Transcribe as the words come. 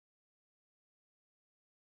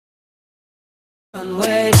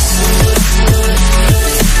Wait.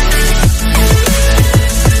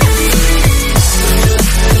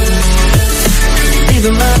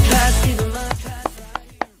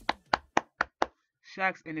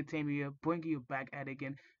 Shaq's Entertainment here, bringing you back at it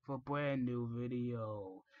again for a brand new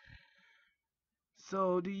video.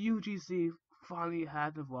 So the UGC finally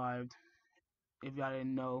has arrived, if y'all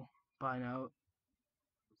didn't know by now.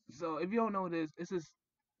 So if you don't know this, it's this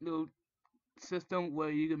little system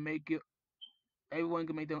where you can make it, everyone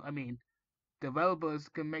can make their, developers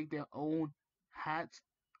can make their own hats,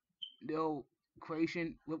 their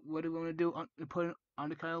creation, what they want to do, and put it on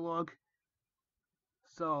the catalog.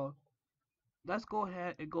 So let's go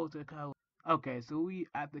ahead and go to the catalog. Okay, so we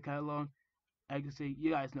at the catalog. I can see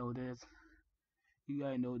you guys know this. You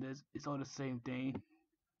guys know this. It's all the same thing.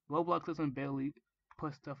 Roblox doesn't barely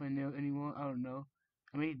put stuff in there anymore. I don't know.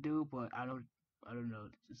 I mean, it do, but I don't know.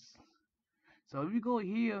 So if you go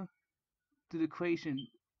here to the creation,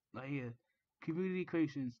 right here, community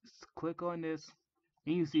creations, click on this,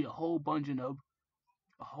 and you see a whole bunch of them.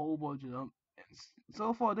 And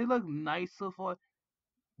so far, they look nice so far.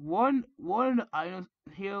 One of the items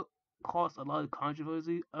here caused a lot of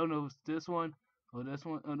controversy. I don't know if it's this one or this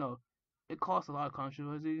one. Oh no, it caused a lot of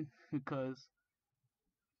controversy because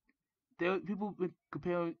people been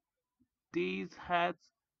comparing these hats,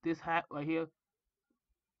 this hat right here,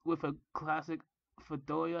 with a classic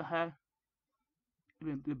fedora hat. It's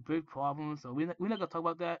been a big problem. So we're not gonna talk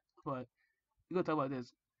about that, but we're gonna talk about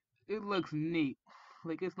this. It looks neat.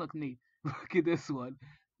 Like it looks neat. Look at this one.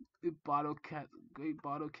 The bottle caps, great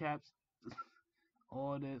bottle caps.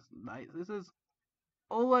 All this nice. This is.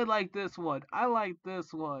 Oh, I like this one. I like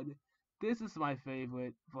this one. This is my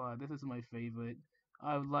favorite. Wow, this is my favorite.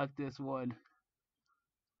 I like this one.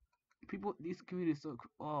 These communities so.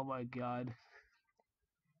 Oh my god.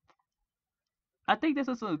 I think this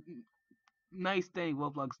is a nice thing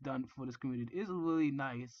Roblox done for this community. It's really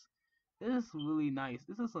nice. This is really nice.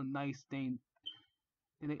 This is a nice thing.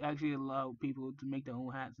 And they actually allow people to make their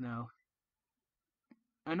own hats now.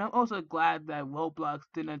 And I'm also glad that Roblox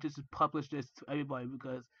didn't just publish this to everybody,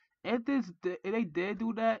 because if they did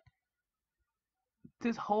do that,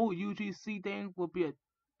 this whole UGC thing would be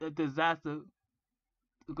a disaster,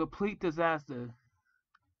 a complete disaster,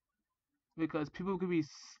 because people could be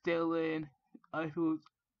stealing other people's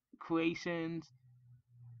creations,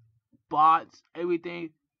 bots,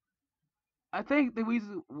 everything. I believe the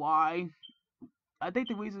reason why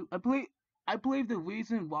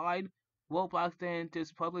Roblox didn't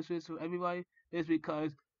just publish this to everybody is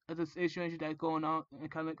because of the situation that's going on and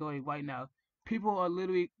kind of going right now. People are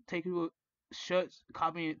literally taking shirts,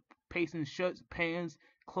 copying, pasting shirts, pants,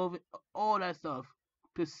 clothing, all that stuff,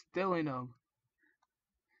 just stealing them.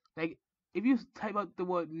 Like, if you type out the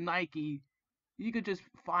word Nike, you could just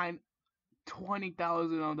find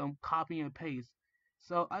 20,000 of them, copy and paste.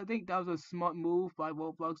 So I think that was a smart move by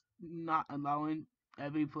Roblox, not allowing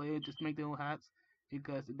every player just make their own hats,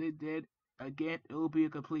 because if they did, again, it would be a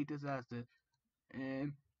complete disaster,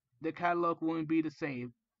 and the catalog wouldn't be the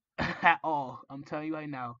same at all. I'm telling you right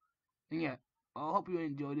now. And yeah, I hope you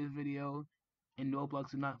enjoyed this video. And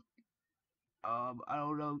Roblox is not. I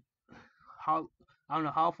don't know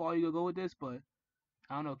how far you gonna go with this, but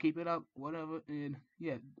I don't know. Keep it up, whatever. And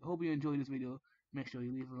yeah, hope you enjoyed this video. Make sure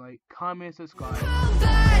you leave a like, comment, subscribe.